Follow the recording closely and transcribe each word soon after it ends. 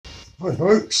Hi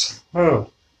folks,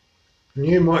 well, the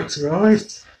new mic's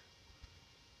arrived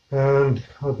and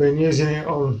I've been using it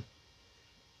on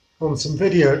some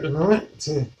video tonight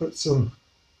to put some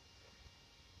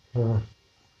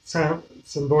sound,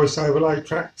 some voice overlay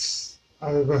tracks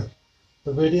over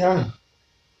the video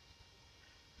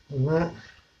and that,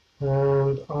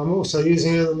 and I'm also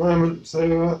using it at the moment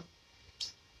to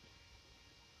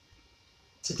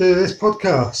do this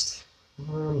podcast.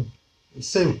 It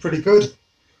seems pretty good.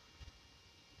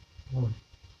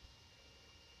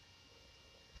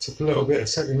 Took a little bit of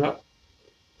setting up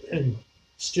in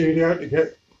studio to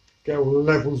get all the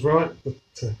levels right, but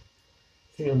I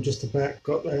think I'm just about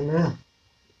got there now.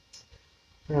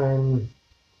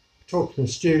 Talking of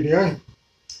studio,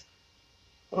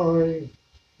 I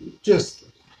just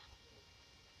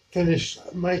finished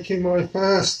making my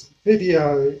first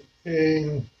video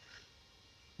in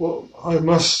what I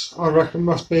reckon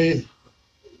must be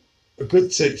a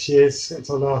good 6 years since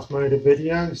I last made a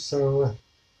video. So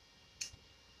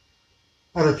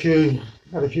had a few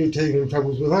teething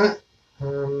troubles with that.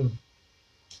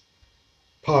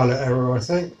 Pilot error, I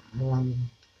think.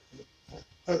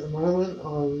 At the moment,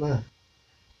 I'm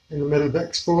in the middle of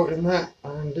exporting that,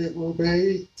 and it will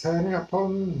be turning up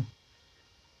on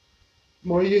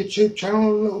my YouTube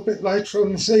channel a little bit later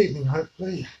on this evening,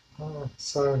 hopefully.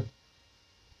 So,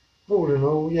 all in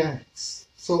all, yeah, it's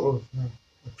sort of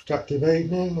a productive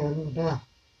evening, and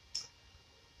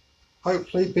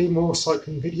hopefully be more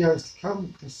cycling videos to come,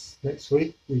 because next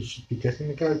week we should be getting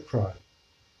the GoPro.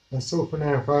 That's all for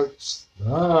now, folks.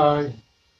 Bye.